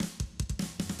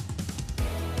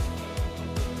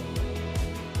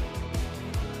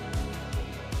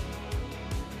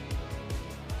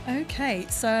Okay,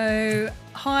 so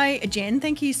hi Jen,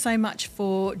 thank you so much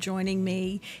for joining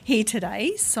me here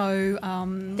today. So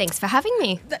thanks for having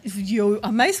me. You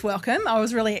are most welcome. I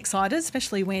was really excited,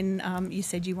 especially when you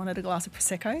said you wanted a glass of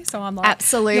Prosecco. So I'm like,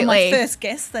 absolutely, you're my first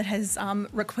guest that has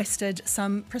requested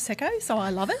some Prosecco, so I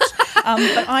love it.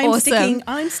 But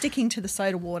I'm sticking to the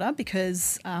soda water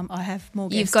because I have more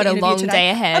guests. You've got to a long today. day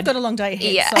ahead. I've got a long day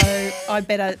ahead, yeah. So I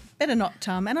better not.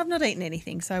 And I've not eaten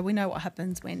anything, so we know what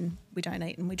happens when we don't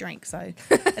eat and we drink. So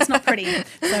it's not pretty.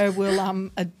 So we'll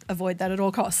avoid that at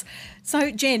all costs.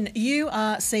 So Jen, you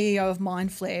are CEO of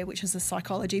Mindflare, which is a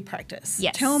psychology practice.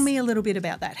 Yes. Tell me a little bit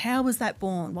about that. How was that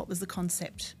born? What was the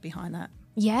concept behind that?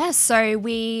 Yeah, so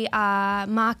we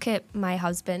Market, my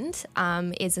husband,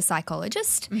 is a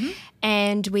psychologist,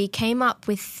 and we came up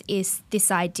with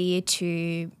this idea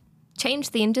to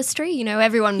change the industry. You know,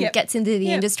 everyone gets into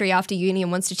the industry after uni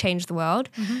and wants to change the world.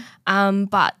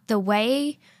 But the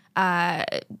way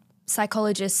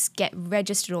psychologists get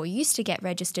registered or used to get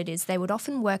registered is they would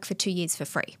often work for 2 years for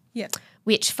free. Yeah.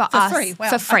 Which for us, free. Wow.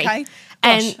 for free. Okay.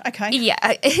 And Gosh, okay. Yeah,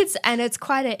 it's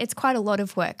quite a lot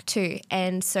of work too.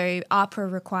 And so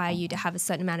ARPA require you to have a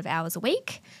certain amount of hours a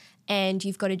week, and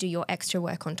you've got to do your extra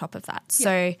work on top of that.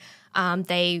 Yeah.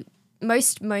 So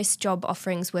most job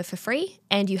offerings were for free,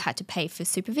 and you had to pay for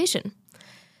supervision.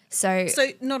 So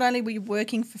not only were you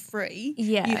working for free,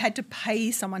 Yeah. you had to pay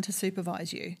someone to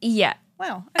supervise you. yeah.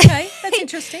 Wow. Okay, that's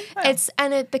interesting. Wow.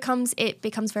 It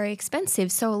becomes very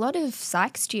expensive. So a lot of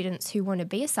psych students who want to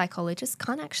be a psychologist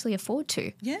can't actually afford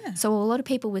to. Yeah. So a lot of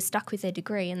people were stuck with their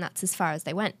degree, and that's as far as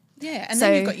they went. Yeah, and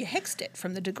then you've got your HECS debt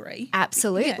from the degree.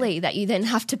 Absolutely, that you then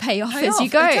have to pay off as you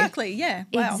go. Exactly, yeah.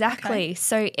 Wow, exactly. okay.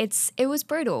 So it was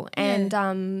brutal,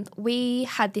 and we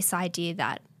had this idea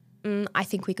that I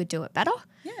think we could do it better.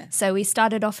 Yeah. So we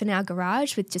started off in our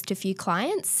garage with just a few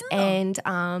clients, and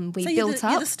we built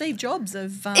up. You're the Steve Jobs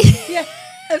of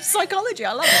of psychology.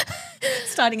 I love it.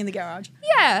 Starting in the garage.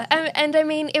 Yeah, and I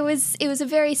mean it was a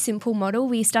very simple model.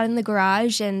 We started in the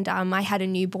garage, and I had a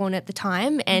newborn at the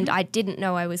time, and I didn't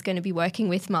know I was going to be working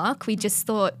with Mark. We just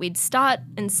thought we'd start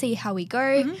and see how we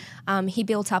go. He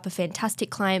built up a fantastic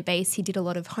client base. He did a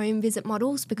lot of home visit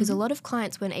models because a lot of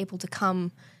clients weren't able to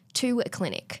come to a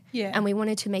clinic, and we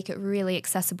wanted to make it really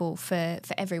accessible for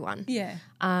everyone. Yeah.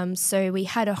 So we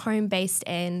had a home-based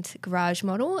and garage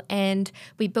model, and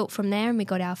we built from there, and we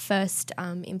got our first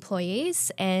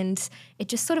employees, and it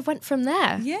just sort of went from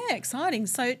there. Yeah, exciting.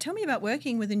 So tell me about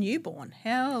working with a newborn.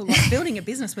 How building a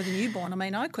business with a newborn? I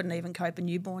mean, I couldn't even cope a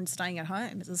newborn staying at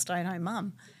home as a stay-at-home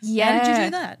mum. Yeah. How did you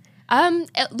do that?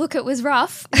 Look, it was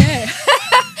rough. Yeah.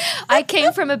 I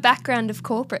came from a background of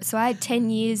corporate, so I had 10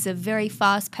 years of very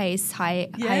fast-paced,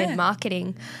 high-end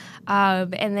marketing.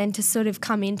 And then to sort of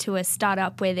come into a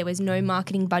startup where there was no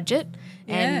marketing budget,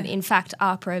 and in fact,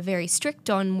 ARPA are very strict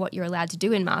on what you're allowed to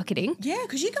do in marketing. Yeah,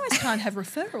 because you guys can't have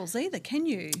referrals either, can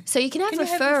you? So you can have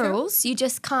referrals, you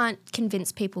just can't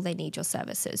convince people they need your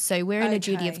services. So we're in a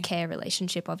duty of care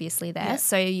relationship, obviously, there. Yeah.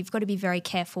 So you've got to be very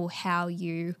careful how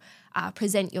you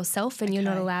present yourself, and you're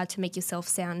not allowed to make yourself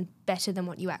sound better than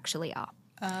what you actually are.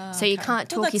 So you can't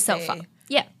talk yourself up.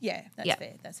 Yeah. Yeah,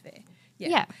 that's fair.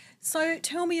 Yeah. So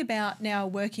tell me about now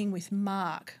working with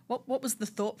Mark. What was the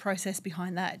thought process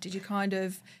behind that? Did you kind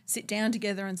of sit down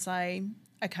together and say,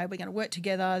 okay, we're going to work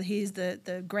together, here's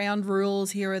the ground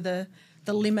rules, here are the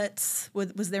limits?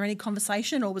 Was there any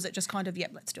conversation, or was it just kind of,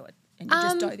 yep, let's do it, and you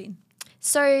just dove in?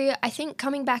 So I think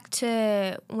coming back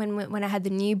to when I had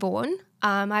the newborn,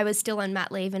 I was still on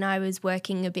mat leave, and I was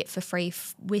working a bit for free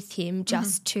with him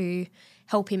just to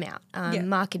help him out.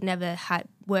 Mark had never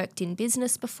worked in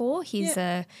business before. His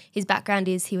background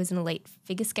is he was an elite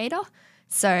figure skater.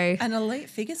 So an elite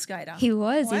figure skater. He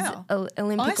was. Wow. He's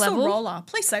Olympic ice level. Or roller?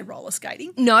 Please say roller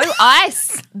skating. No,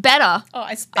 ice. Better. Oh,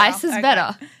 ice better. Ice is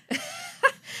better.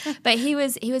 But he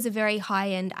was a very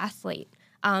high-end athlete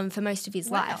for most of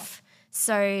his life.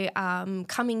 So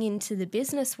coming into the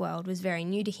business world was very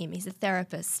new to him. He's a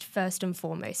therapist first and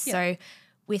foremost. Yeah. So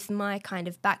with my kind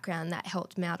of background, that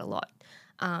helped him out a lot.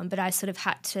 But I sort of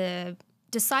had to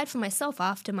decide for myself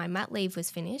after my mat leave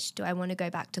was finished, do I want to go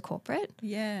back to corporate?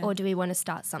 Yeah. Or do we want to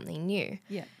start something new?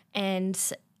 Yeah. And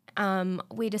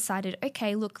we decided,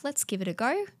 okay, look, let's give it a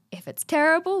go. If it's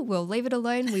terrible, we'll leave it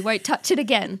alone. We won't touch it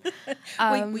again.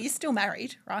 Were you still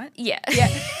married, right? Yeah.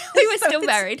 We were still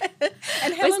married.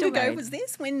 And how long ago was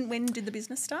this? When did the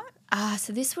business start?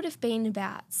 So this would have been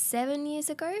about 7 years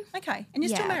ago. Okay. And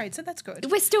you're still married, so that's good.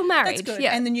 We're still married. That's good.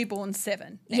 Yeah. And the newborn's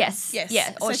 7 now. Yes.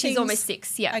 Yeah. Or she's almost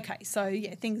 6. Yeah. Okay. So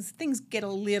things get a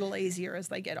little easier as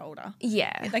they get older.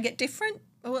 Yeah. They get different.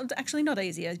 Well, actually not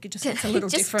easier. It's a little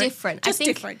just different. different. Just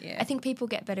different, yeah. I think people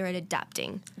get better at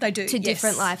adapting. They do, to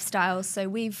different life lifestyles. So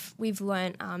we've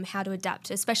learned how to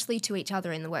adapt, especially to each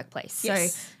other in the workplace.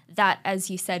 Yes. So that, as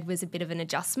you said, was a bit of an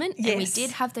adjustment. Yes. And we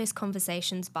did have those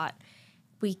conversations, but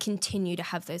we continue to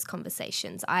have those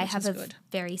conversations. I have a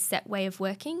very set way of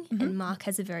working, and Mark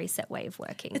has a very set way of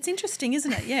working. It's interesting,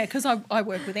 isn't it? Yeah, because I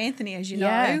work with Anthony, as you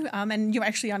know, and you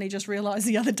actually only just realised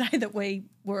the other day that we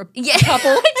were a couple.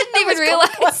 I didn't even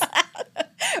realise.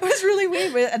 It was really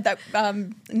weird. We're at that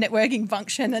networking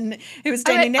function, and he was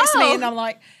standing next to me, and I'm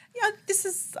like, yeah, this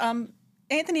is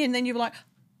Anthony, and then you were like,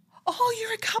 oh,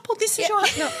 you're a couple. This is your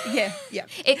yeah.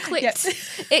 It clicked. Yep.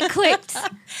 It clicked.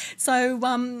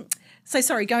 So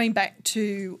sorry, going back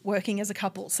to working as a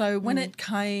couple. So when it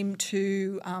came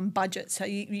to budget, so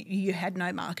you had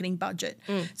no marketing budget.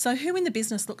 So who in the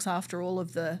business looks after all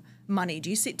of the money? Do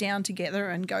you sit down together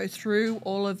and go through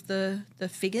all of the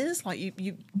figures? Like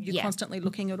you're constantly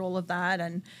looking at all of that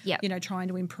and trying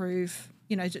to improve.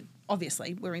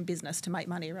 Obviously we're in business to make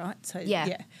money, right? So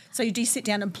So do you sit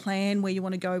down and plan where you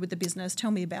want to go with the business?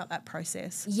 Tell me about that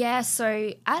process. Yeah.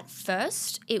 So at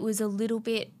first it was a little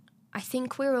bit. I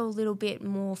think we're a little bit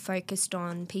more focused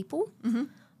on people.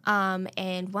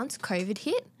 And once COVID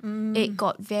hit, it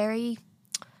got very.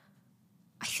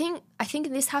 I think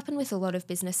this happened with a lot of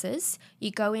businesses.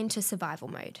 You go into survival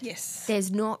mode. Yes.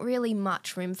 There's not really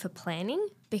much room for planning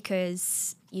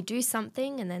because you do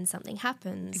something and then something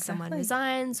happens. Exactly. Someone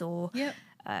resigns or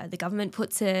the government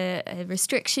puts a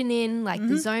restriction in, like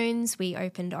the zones. We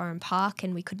opened Oran Park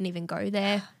and we couldn't even go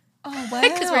there. Oh, wow.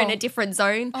 Because we're in a different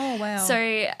zone. Oh, wow.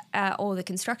 So all the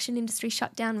construction industry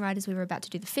shut down right as we were about to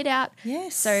do the fit out.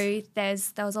 Yes. So there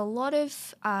was a lot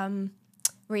of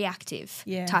reactive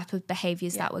type of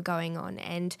behaviours that were going on.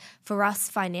 And for us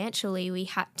financially, we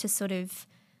had to sort of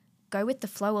go with the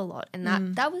flow a lot.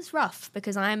 And that was rough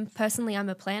because I'm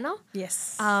a planner.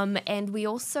 Yes. And we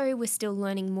also were still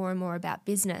learning more and more about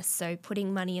business. So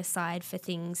putting money aside for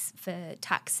things, for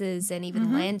taxes and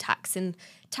even land tax and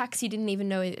tax you didn't even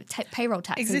know, payroll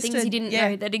tax existed. And things you didn't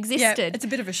know that existed. Yeah. It's a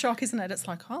bit of a shock, isn't it? It's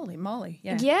like, holy moly.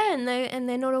 Yeah. Yeah, and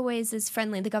they're not always as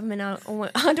friendly. The government aren't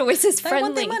always as friendly. They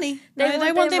want their money.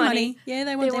 They want their money. Yeah,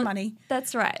 they want their money.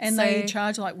 That's right. And they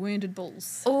charge like wounded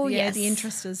bulls. Oh, yeah, yes. The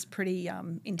interest is pretty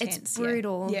intense. It's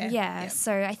brutal. Yeah.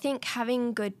 So I think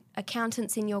having good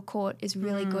accountants in your court is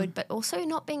really good, but also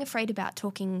not being afraid about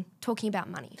talking about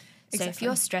money. So if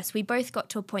you're stressed, we both got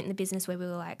to a point in the business where we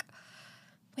were like,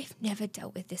 we've never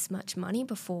dealt with this much money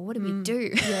before. What do we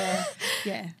do?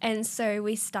 Yeah. And so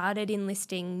we started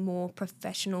enlisting more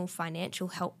professional financial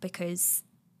help because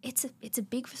it's a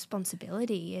big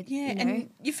responsibility.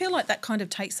 And you feel like that kind of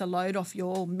takes a load off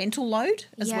your mental load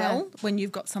as well when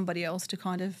you've got somebody else to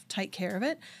kind of take care of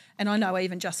it. And I know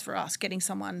even just for us, getting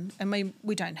someone, I mean,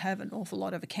 we don't have an awful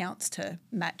lot of accounts to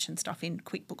match and stuff in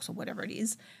QuickBooks or whatever it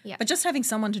is. Yeah. But just having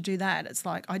someone to do that, it's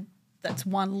like that's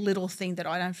one little thing that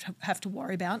I don't have to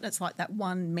worry about. It's like that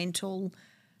one mental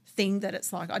thing that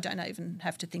it's like I don't even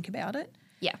have to think about it.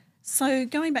 Yeah. So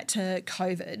going back to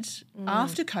COVID,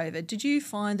 after COVID, did you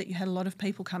find that you had a lot of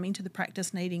people coming to the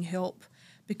practice needing help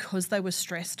because they were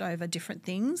stressed over different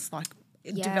things, like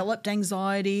developed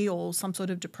anxiety or some sort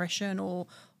of depression or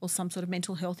some sort of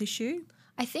mental health issue?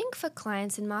 I think for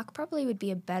clients, and Mark probably would be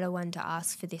a better one to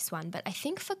ask for this one, but I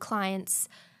think for clients,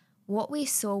 what we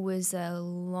saw was a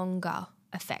longer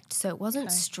effect. So it wasn't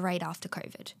straight after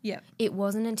COVID. Yeah. It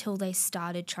wasn't until they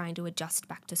started trying to adjust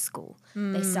back to school.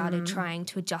 They started trying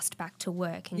to adjust back to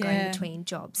work and going between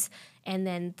jobs. And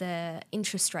then the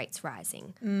interest rates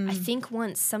rising. I think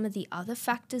once some of the other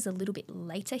factors a little bit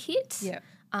later hit,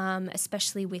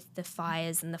 especially with the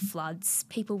fires and the floods,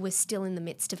 people were still in the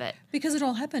midst of it. Because it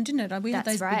all happened, didn't it? We had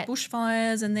those big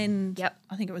bushfires and then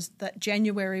I think it was that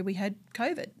January we had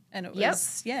COVID. And it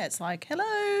was, it's like, hello.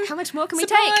 How much more can we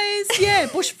take?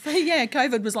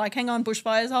 COVID was like, hang on,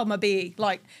 bushfires, hold my beer.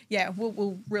 Like,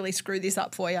 we'll really screw this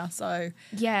up for you. So,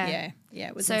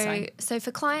 it was insane. So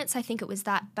for clients, I think it was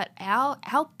that. But our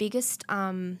biggest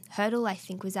hurdle, I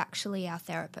think, was actually our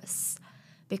therapists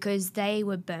because they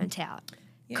were burnt out.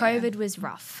 Yeah. COVID was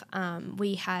rough.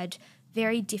 We had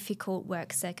very difficult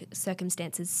work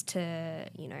circumstances to,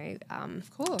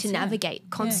 navigate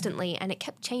constantly, and it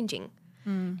kept changing.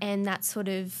 And that sort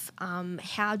of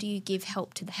how do you give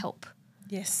help to the help?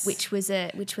 Yes, which was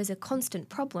a constant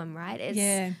problem, right?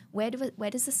 It's where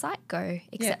does the site go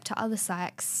except to other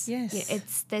sites?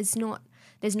 Yes, there's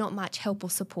not much help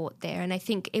or support there, and I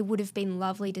think it would have been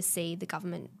lovely to see the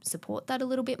government support that a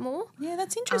little bit more. Yeah,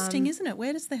 that's interesting, isn't it?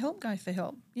 Where does the help go for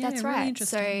help? Yeah, that's really right.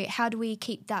 Interesting. So how do we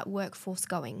keep that workforce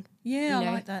going? Yeah,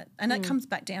 I like that, and that comes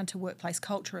back down to workplace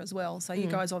culture as well. So you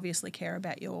guys obviously care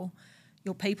about your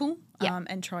your people Yeah.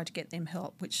 and try to get them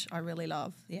help, which I really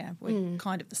love. Yeah, we're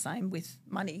kind of the same with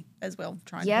money as well,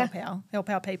 trying Yeah. to help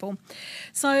our people.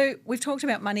 So we've talked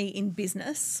about money in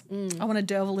business. I want to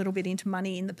delve a little bit into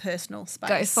money in the personal space.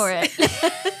 Go for it.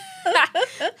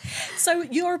 So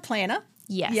you're a planner.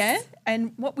 Yes. Yeah.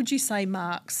 And what would you say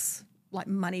Mark's like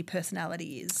money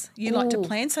personality is? You like to Ooh.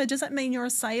 plan. So does that mean you're a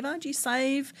saver? Do you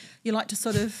save? You like to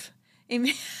sort of...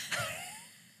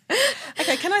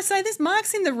 Okay, can I say this?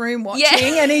 Mark's in the room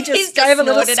watching and he just gave a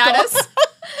little nodded stop. at us.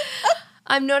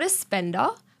 I'm not a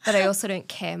spender, but I also don't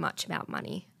care much about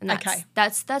money. And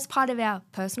that's part of our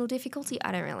personal difficulty.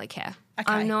 I don't really care.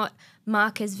 Okay.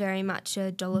 Mark is very much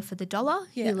a dollar for the dollar.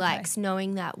 Yeah, He likes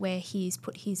knowing that where he's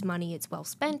put his money, it's well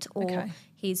spent, or Okay.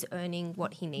 he's earning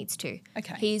what he needs to.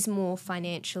 Okay. He's more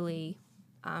financially,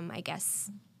 I guess,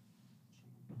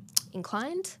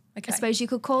 inclined, Okay. I suppose you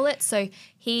could call it. So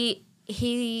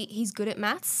he's good at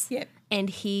maths. Yep. And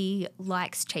he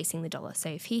likes chasing the dollar. So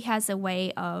if he has a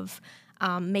way of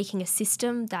making a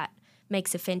system that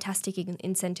makes a fantastic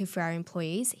incentive for our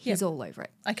employees, he's all over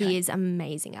it. Okay. He is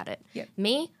amazing at it. Yep.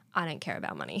 Me, I don't care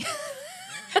about money.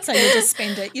 So you just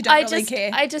spend it. You don't really care.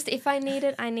 If I need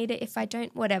it, I need it. If I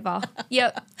don't, whatever.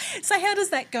 Yep. So how does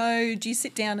that go? Do you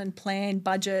sit down and plan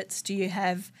budgets? Do you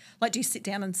sit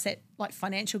down and set like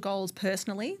financial goals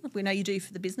personally? We know you do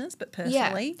for the business, but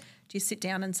personally, do you sit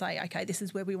down and say, okay, this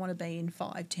is where we want to be in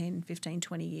 5, 10, 15,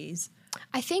 20 years?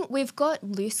 I think we've got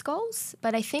loose goals,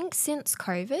 but I think since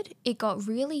COVID, it got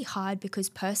really hard because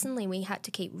personally we had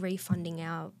to keep refunding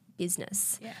our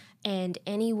business. Yeah. And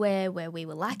anywhere where we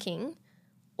were lacking,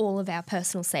 all of our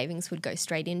personal savings would go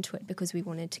straight into it because we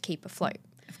wanted to keep afloat.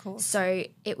 Of course. So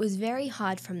it was very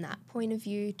hard from that point of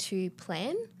view to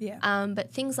plan. Yeah.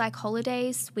 But things like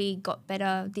holidays, we got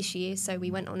better this year. So we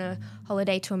went on a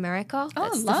holiday to America.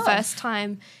 That's love. the first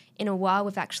time in a while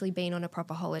we've actually been on a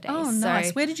proper holiday. Oh,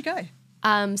 nice. Where did you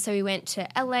go? So we went to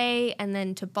LA and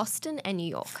then to Boston and New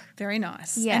York. Very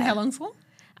nice. Yeah. And how long for?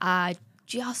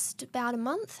 Just about a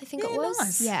month, I think it Yeah, was.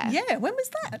 nice. Yeah. Yeah. When was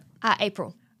that?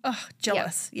 April. Oh,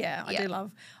 jealous. Yeah, I Yeah.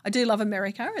 do love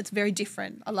America. It's very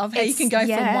different. I love how you can go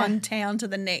from one town to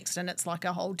the next and it's like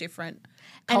a whole different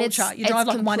culture. You drive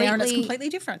like 1 hour and it's completely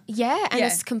different. Yeah, and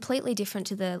it's completely different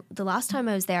to the last time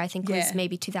I was there, I think was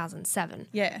maybe 2007.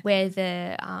 Yeah. Where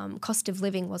the cost of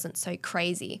living wasn't so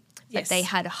crazy. But Yes. they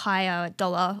had a higher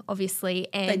dollar, obviously,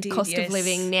 and did, cost yes. of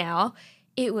living now.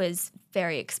 It was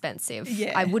very expensive.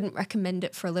 Yeah. I wouldn't recommend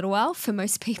it for a little while for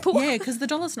most people. Yeah, because the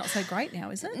dollar's not so great now,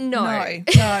 is it? No.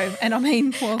 No. And I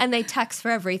mean, well, And they tax for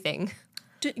everything.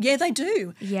 yeah, they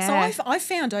do. Yeah. So I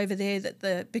found over there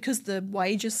that because the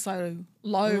wage is so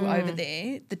low over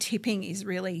there, the tipping is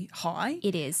really high.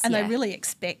 It is, And yeah. they really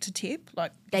expect a tip.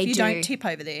 Like They if you do. don't tip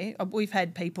over there, we've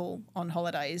had people on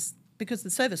holidays because the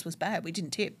service was bad, we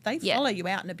didn't tip. They follow you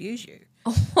out and abuse you.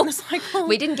 And it's like, well,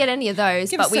 We didn't get any of those,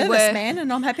 give but a we service, were man,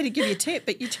 and I'm happy to give you a tip,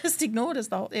 but you just ignored us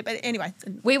the whole. But anyway,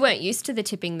 we weren't used to the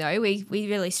tipping though. We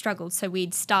really struggled. So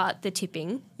we'd start the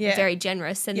tipping very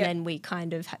generous and then we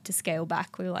kind of had to scale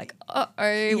back. We were like,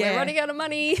 we're running out of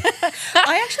money.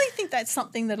 I actually think that's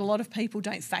something that a lot of people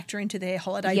don't factor into their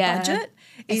holiday budget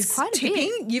is It's quite a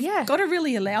tipping. bit. You've got to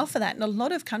really allow for that. And a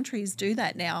lot of countries do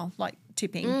that now, like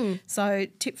tipping. So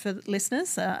tip for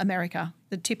listeners, America,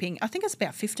 the tipping, I think it's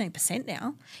about 15%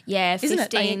 now. Yeah, Isn't 15,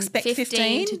 it? They expect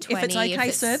 15 to 20 if it's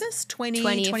okay service, 20 if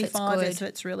it's 25 good. if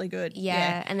it's really good.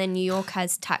 Yeah, and then New York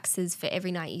has taxes for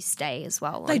every night you stay as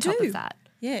well They on top do. of that.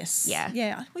 Yes. Yeah.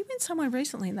 Yeah. We went somewhere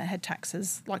recently and they had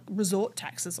taxes, like resort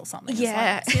taxes or something. It's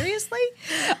Yeah. like, seriously?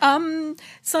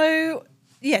 So,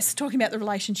 yes, talking about the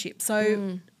relationship.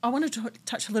 So I wanted to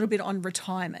touch a little bit on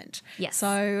retirement. Yes.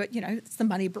 So, it's the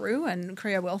Money Brew and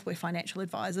Creo Wealth, we're financial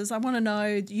advisors. I want to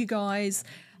know, do you guys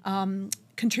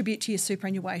contribute to your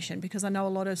superannuation? Because I know a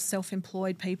lot of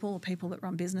self-employed people or people that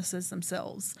run businesses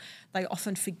themselves, they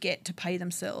often forget to pay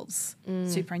themselves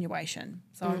superannuation.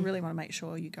 So I really want to make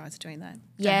sure you guys are doing that.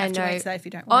 Don't have to answer that if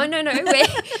you don't want. Oh, no.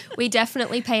 We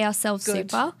definitely pay ourselves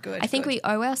super. Good, I think good. we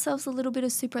owe ourselves a little bit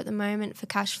of super at the moment for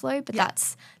cash flow, but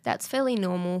that's fairly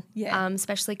normal,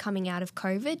 especially coming out of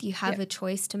COVID. You have a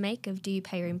choice to make of do you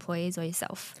pay your employees or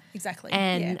yourself? Exactly.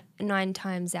 And 9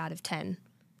 times out of 10,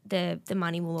 the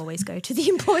money will always go to the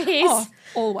employees. Oh,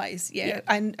 always, yeah.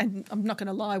 And I'm not going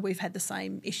to lie, we've had the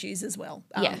same issues as well.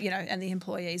 And the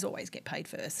employees always get paid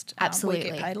first.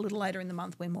 Absolutely. We get paid a little later in the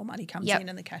month when more money comes in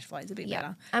and the cash flow is a bit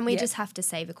better. And we just have to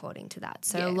save according to that.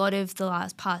 So a lot of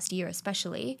the past year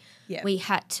especially, we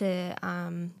had to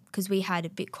because we had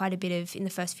quite a bit of, in the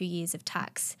first few years of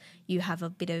tax, you have a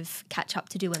bit of catch up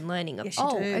to do and learning of, Yes, you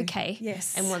do. okay.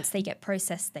 Yes. And once they get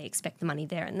processed, they expect the money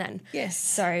there and then. Yes.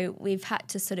 So we've had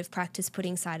to sort of practice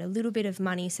putting aside a little bit of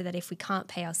money so that if we can't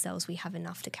pay ourselves, we have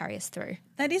enough to carry us through.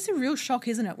 That is a real shock,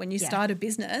 isn't it, when you Yeah. start a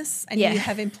business and Yeah. you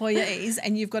have employees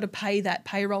and you've got to pay that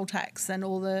payroll tax and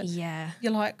all the Yeah.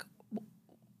 you're like,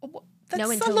 that's No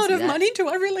one a tells lot you of that. money. Do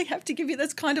I really have to give you?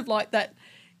 That's kind of like that.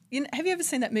 Have you ever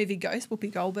seen that movie Ghost,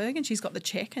 Whoopi Goldberg, and she's got the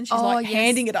check and she's like yes.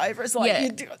 handing it over. It's like,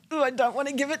 Yeah. I don't want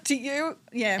to give it to you.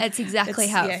 Yeah. That's exactly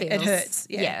how it feels. It hurts.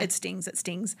 Yeah, Yeah. It stings. It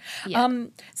stings. Yeah.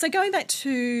 So going back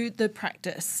to the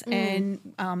practice and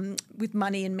with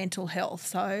money and mental health.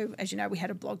 So as you know, we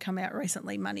had a blog come out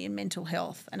recently, Money and Mental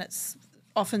Health, and it's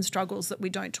often struggles that we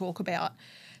don't talk about.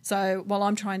 So while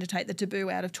I'm trying to take the taboo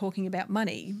out of talking about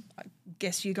money, I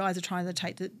guess you guys are trying to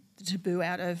take the taboo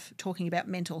out of talking about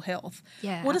mental health.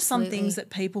 Yeah, what are some absolutely. things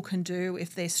that people can do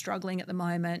if they're struggling at the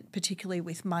moment, particularly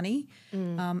with money,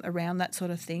 around that sort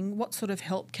of thing? What sort of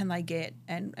help can they get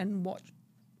and what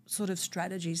sort of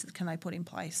strategies can they put in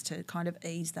place to kind of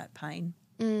ease that pain?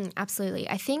 Absolutely.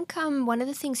 I think one of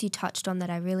the things you touched on that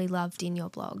I really loved in your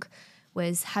blog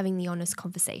was having the honest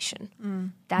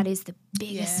conversation. That is the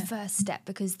biggest first step,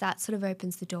 because that sort of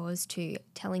opens the doors to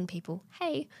telling people,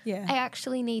 hey, I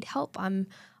actually need help. I'm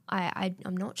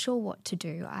not sure what to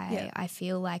do. I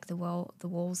feel like the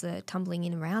walls are tumbling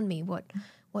in around me.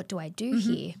 What do I do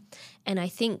here? And I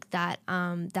think that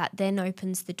that then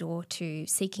opens the door to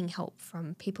seeking help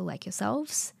from people like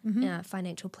yourselves,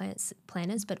 financial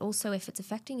planners, but also if it's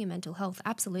affecting your mental health,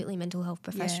 absolutely mental health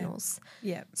professionals.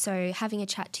 Yeah. So having a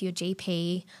chat to your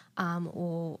GP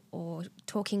or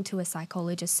talking to a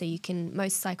psychologist. So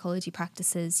most psychology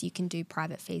practices, you can do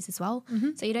private fees as well.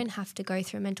 So you don't have to go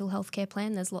through a mental health care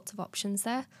plan. There's lots of options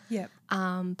there. Yeah.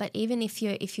 But even if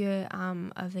you're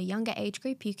of a younger age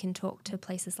group, you can talk to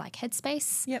places like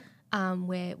Headspace. Yep.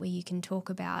 Where you can talk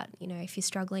about, if you're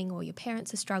struggling or your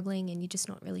parents are struggling and you're just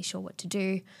not really sure what to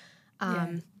do.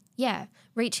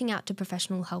 Reaching out to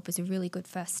professional help is a really good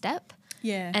first step.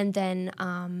 Yeah. And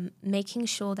then making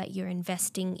sure that you're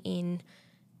investing in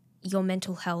your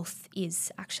mental health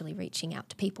is actually reaching out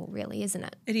to people, really, isn't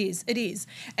it? It is.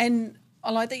 And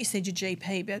I like that you said your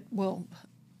GP, but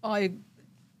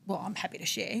I'm happy to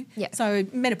share. Yeah. So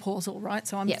menopausal, right?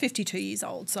 So I'm Yeah. 52 years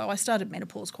old. So I started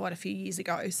menopause quite a few years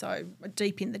ago, so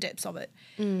deep in the depths of it.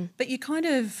 But you kind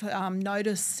of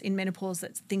notice in menopause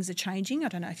that things are changing. I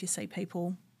don't know if you see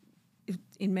people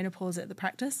in menopause at the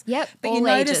practice. Yep, But all you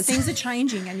notice ages. things are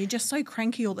changing and you're just so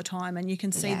cranky all the time and you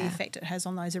can see the Yeah. effect it has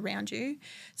on those around you.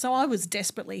 So I was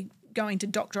desperately going to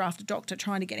doctor after doctor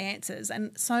trying to get answers,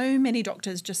 and so many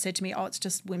doctors just said to me, it's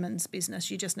just women's business,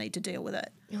 you just need to deal with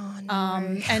it. Oh, no.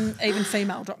 And even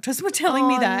female doctors were telling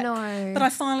me that. no. But I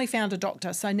finally found a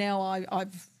doctor, so now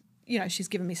I've she's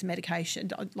given me some medication.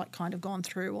 I've kind of gone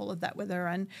through all of that with her,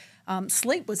 and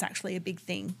sleep was actually a big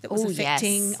thing that was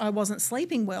affecting. Yes. I wasn't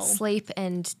sleeping well. Sleep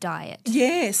and diet.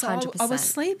 Yeah, so I was 100%.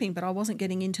 sleeping, but I wasn't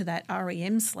getting into that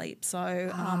REM sleep.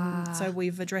 So so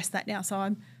we've addressed that now. So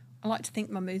I like to think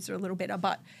my moods are a little better,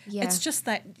 but it's just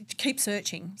that keep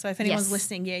searching. So if anyone's Yes.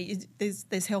 listening,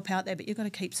 there's help out there, but you've got to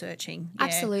keep searching. Yeah.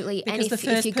 Absolutely. Because And the if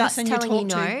first your gut's person you telling you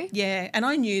talk no. to, and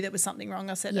I knew there was something wrong.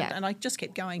 I said it, Yeah. and I just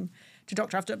kept going to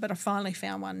doctor after it, but I finally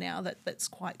found one now that's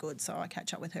quite good. So I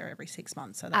catch up with her every 6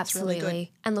 months. So that's Absolutely. really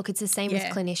good. And look, it's the same with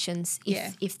Yeah. clinicians.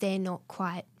 If they're not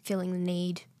quite feeling the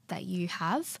need that you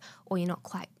have, or you're not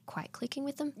quite clicking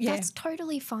with them, Yeah. that's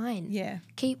totally fine. Yeah.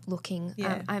 Keep looking.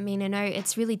 Yeah. I know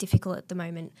it's really difficult at the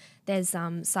moment. There's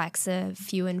psychs are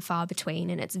few and far between,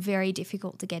 and it's very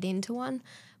difficult to get into one.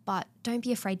 But don't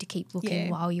be afraid to keep looking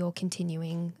while you're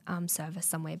continuing service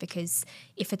somewhere, because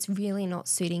if it's really not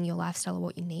suiting your lifestyle or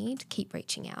what you need, keep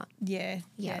reaching out. Yeah.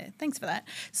 Thanks for that.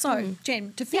 So,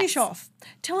 Jen, to finish off,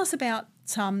 tell us about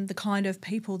the kind of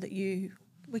people that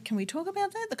can we talk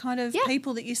about that? The kind of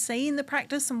people that you see in the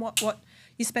practice and what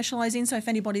you specialise in. So if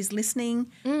anybody's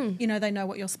listening, they know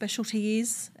what your specialty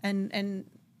is and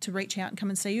to reach out and come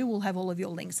and see you. We'll have all of your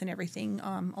links and everything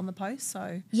on the post.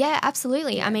 So Yeah,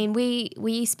 absolutely. I mean,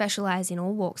 we specialise in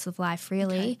all walks of life,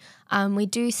 really. We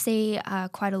do see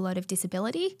quite a lot of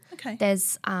disability. Okay.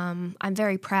 There's, I'm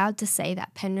very proud to say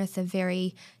that Penrith are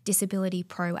very disability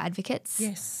pro advocates.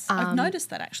 yes, I've noticed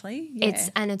that actually. Yeah.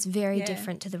 It's very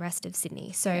different to the rest of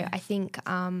Sydney. So I think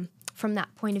from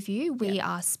that point of view, we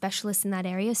are specialists in that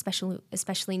area, especially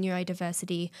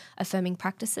neurodiversity affirming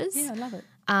practices. Yeah, I love it.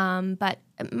 But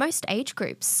most age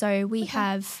groups. So we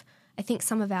have, I think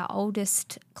some of our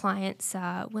oldest clients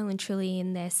are well and truly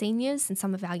in their seniors, and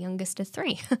some of our youngest are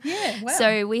 3. Yeah, wow.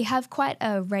 So we have quite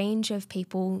a range of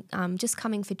people just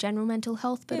coming for general mental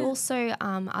health, but also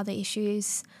other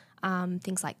issues,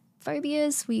 things like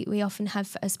phobias. We often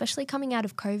have, especially coming out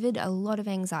of COVID, a lot of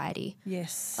anxiety.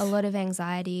 Yes. A lot of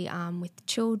anxiety with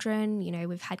children. You know,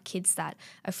 we've had kids that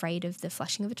are afraid of the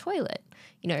flushing of a toilet,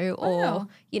 you know, or,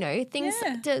 you know, things,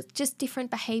 just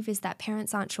different behaviours that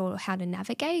parents aren't sure how to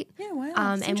navigate. Yeah, wow.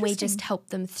 And we just help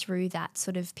them through that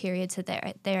sort of period so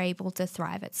they're able to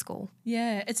thrive at school.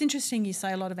 Yeah, it's interesting you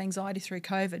say a lot of anxiety through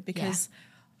COVID because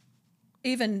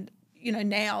even, you know,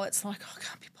 now it's like, oh, I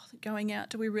can't be bothered going out.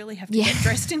 Do we really have to get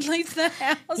dressed and leave the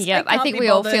house? Yeah, I think we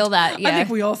all feel that. Yeah. I think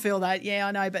we all feel that. Yeah,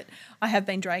 I know. But I have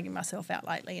been dragging myself out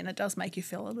lately, and it does make you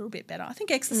feel a little bit better. I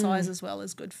think exercise as well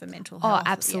is good for mental health. Oh,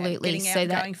 absolutely. Yeah, getting out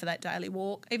and going for that daily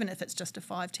walk, even if it's just a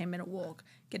 5-10 minute walk,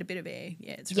 get a bit of air.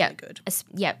 Yeah, it's really good.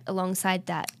 Yep, alongside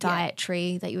that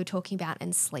dietary that you were talking about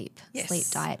and sleep. Yes. Sleep,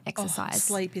 diet, exercise. Oh,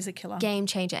 sleep is a killer. Game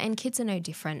changer. And kids are no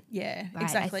different. Yeah, right?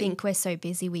 exactly. I think we're so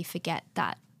busy we forget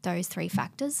that those 3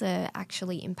 factors are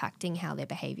actually impacting how their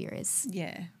behaviour is.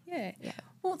 Yeah.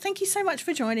 Well, thank you so much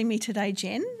for joining me today,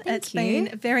 Jen. It's been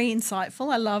you. very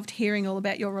insightful. I loved hearing all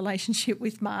about your relationship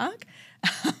with Mark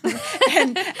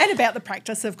and about the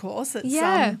practice, of course.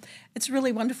 It's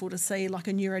really wonderful to see like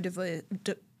a neurodiverse.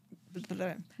 It's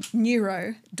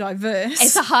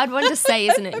a hard one to say,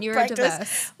 isn't it?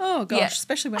 Neurodiverse. Oh, gosh,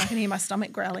 especially when I can hear my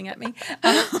stomach growling at me.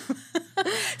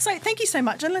 So thank you so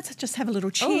much. And let's just have a little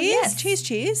cheers. Oh, yes.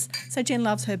 Cheers. So Jen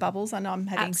loves her bubbles. I know I'm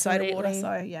having soda water,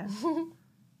 so yeah.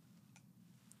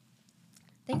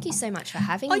 Thank you so much for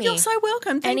having me. Oh, you're so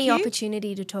welcome. Thank you. Any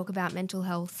opportunity to talk about mental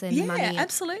health and money. Yeah,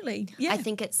 absolutely. Yeah. I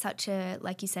think it's such a,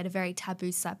 like you said, a very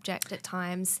taboo subject at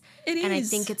times. It is. And I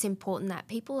think it's important that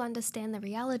people understand the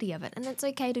reality of it, and it's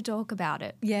okay to talk about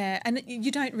it. Yeah, and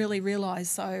you don't really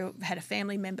realise. So I had a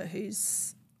family member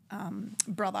whose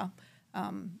brother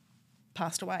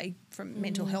passed away from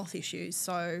mental health issues.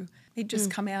 So he'd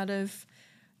just come out of,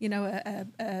 you know,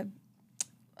 a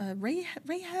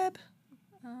rehab.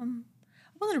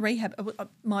 It wasn't a rehab. It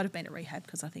might have been a rehab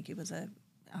because I think he was a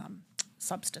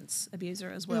substance abuser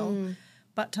as well.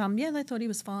 But, they thought he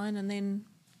was fine. And then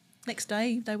next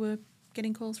day they were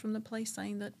getting calls from the police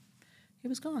saying that he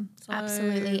was gone. So,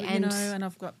 absolutely. And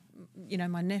I've got, you know,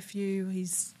 my nephew,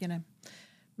 he's, you know,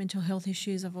 mental health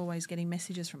issues. I'm always getting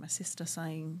messages from my sister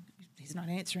saying he's not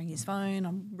answering his phone.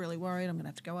 I'm really worried. I'm going to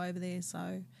have to go over there.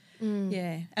 So,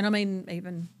 yeah. And I mean,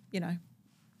 even, you know,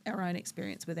 our own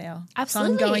experience with our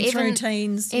son going through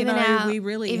teens, you know, we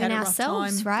really had a rough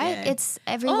ourselves, time. right? Yeah. It's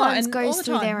everyone goes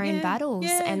through their own battles,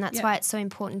 yeah. and that's why it's so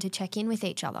important to check in with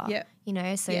each other. Yeah. You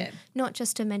know, so not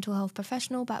just a mental health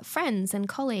professional, but friends and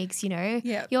colleagues. You know,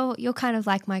 Yeah. you're kind of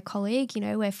like my colleague. You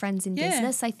know, we're friends in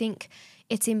business. I think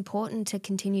it's important to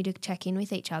continue to check in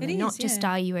with each other, not just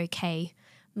are you okay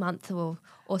month or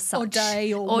such. Or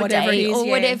day or whatever it is. Or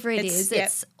whatever it is. Yeah.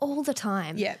 It's all the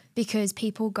time. Yeah. Because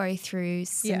people go through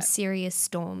some serious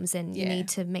storms, and you need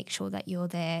to make sure that you're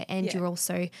there, and you're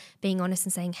also being honest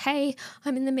and saying, hey,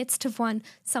 I'm in the midst of one.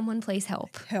 Someone please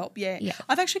help. Yeah.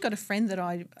 I've actually got a friend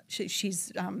that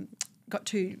she's got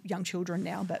 2 young children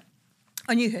now, but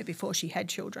I knew her before she had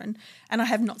children, and I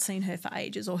have not seen her for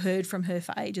ages or heard from her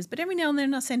for ages. But every now and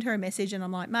then I send her a message and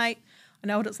I'm like, mate, I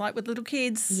know what it's like with little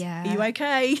kids. Yeah. Are you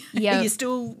okay? Yeah. You're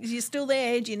still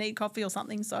there? Do you need coffee or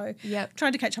something? So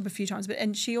tried to catch up a few times.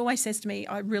 And she always says to me,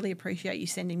 I really appreciate you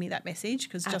sending me that message,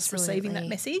 because just receiving that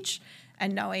message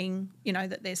and knowing, you know,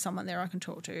 that there's someone there I can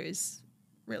talk to is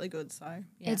really good. So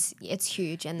it's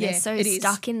huge, and they're so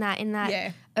stuck in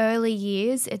that early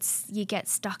years. You get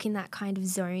stuck in that kind of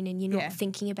zone, and you're not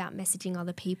thinking about messaging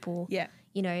other people. Yeah.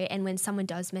 You know, and when someone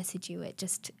does message you, it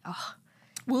just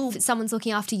well, someone's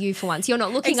looking after you for once. You're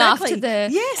not looking after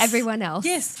everyone else.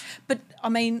 Yes, but I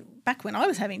mean, back when I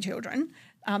was having children,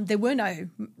 there were no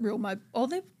real mobile. Or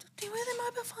there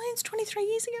mobile phones 23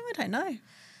 years ago. I don't know.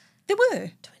 There were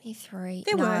 23.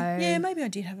 There were. Yeah, maybe I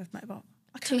did have a mobile.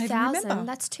 I can't even remember. 2000.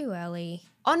 That's too early.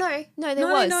 Oh no, there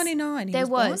was 1999. There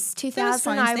was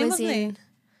 2000. I was in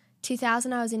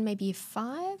 2000. I was in maybe year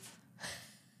 5.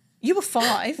 You were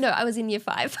 5? No, I was in year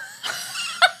 5.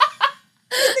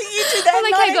 You did that. Oh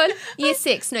my God, year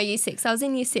 6. No, year 6. I was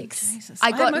in year 6. Jesus.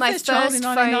 I got my first phone the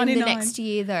 1999. next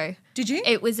year though. Did you?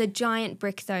 It was a giant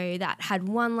brick though that had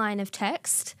one line of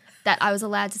text that I was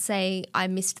allowed to say I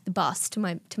missed the bus to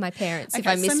my parents if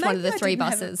I missed one of the 3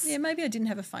 buses. Maybe I didn't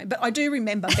have a phone, but I do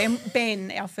remember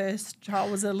Ben, our first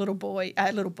child, was a little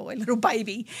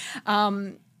baby.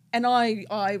 And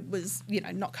I was,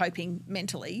 not coping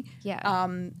mentally. Yeah.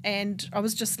 And I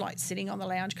was just like sitting on the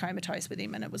lounge comatose with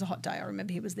him, and it was a hot day. I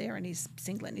remember he was there in his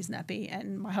singlet and his nappy,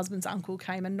 and my husband's uncle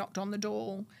came and knocked on the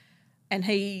door, and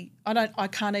I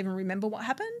can't even remember what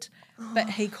happened, but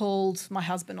he called my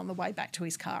husband on the way back to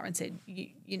his car and said,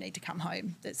 you need to come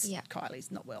home. Kylie's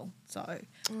not well. So,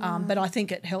 but I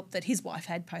think it helped that his wife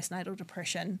had postnatal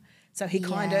depression. So he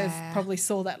kind of probably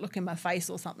saw that look in my face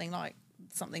or something, like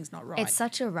something's not right. It's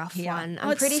such a rough one.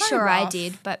 Oh, I'm pretty so sure rough. I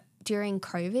did, but during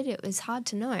COVID it was hard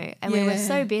to know. And we were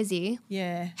so busy.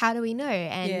 Yeah. How do we know?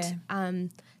 And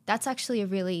that's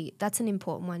actually that's an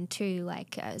important one too.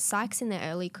 Like Sykes in their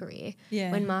early career,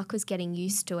 when Mark was getting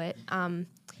used to it,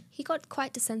 he got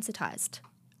quite desensitized.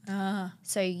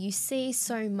 So you see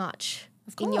so much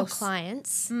in your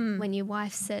clients when your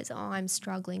wife says, I'm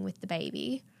struggling with the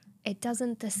baby.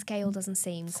 The scale doesn't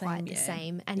seem quite the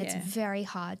same, and it's very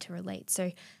hard to relate.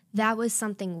 So that was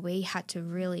something we had to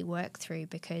really work through,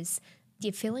 because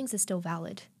your feelings are still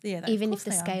valid. Yeah, even if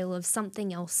the scale of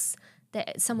something else,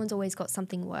 that someone's always got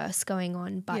something worse going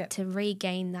on, but to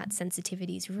regain that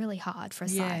sensitivity is really hard for a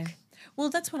psych. Well,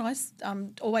 that's what I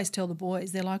always tell the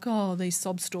boys. They're like, these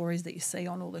sob stories that you see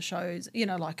on all the shows,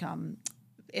 like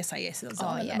SAS at the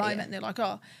moment. And they're like,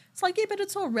 it's like, but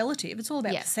it's all relative. It's all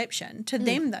about perception. To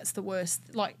them, that's the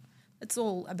worst. Like, it's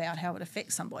all about how it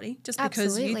affects somebody. Just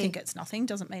because you think it's nothing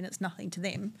doesn't mean it's nothing to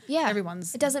them. Yeah.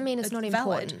 It doesn't mean it's not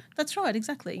valid. Important. That's right,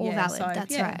 exactly. Or valid,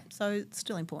 that's right. So it's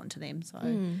still important to them. So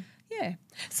yeah.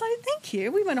 So thank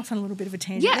you. We went off on a little bit of a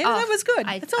tangent there. That was good.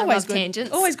 It's always I love good.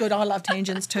 Tangents. Always good. I love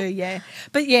tangents too,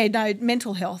 But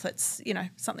mental health, it's,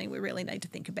 something we really need to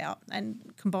think about,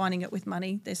 and combining it with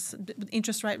money. There's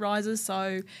interest rate rises.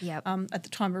 So at the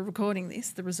time of recording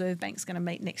this, the Reserve Bank's going to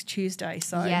meet next Tuesday.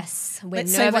 So yes, we're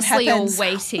nervously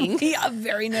awaiting. We are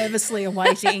very nervously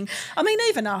awaiting. I mean,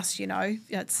 even us,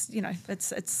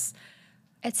 it's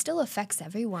it still affects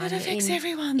everyone. It affects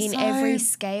everyone. In every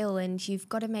scale, and you've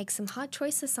got to make some hard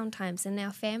choices sometimes, and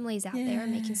our families out there are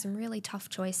making some really tough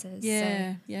choices.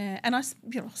 Yeah. And I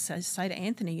say to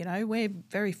Anthony, we're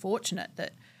very fortunate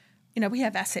that, we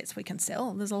have assets we can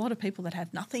sell. There's a lot of people that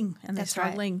have nothing and they're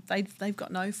struggling. Right. They've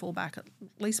got no fallback. At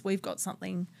least we've got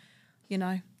something,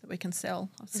 that we can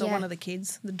sell. I sell one of the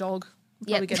kids, the dog.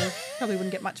 Probably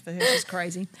wouldn't get much for her. She's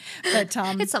crazy. But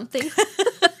it's something.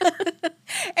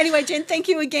 Anyway, Jen, thank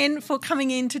you again for coming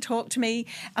in to talk to me.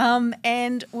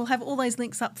 And we'll have all those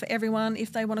links up for everyone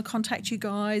if they want to contact you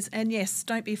guys. And yes,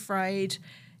 don't be afraid.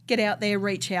 Get out there,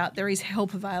 reach out. There is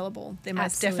help available. There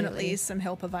most definitely is some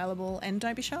help available, and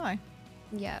don't be shy.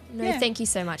 Yeah. Thank you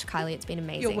so much, Kylie. It's been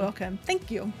amazing. You're welcome.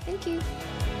 Thank you. Thank you.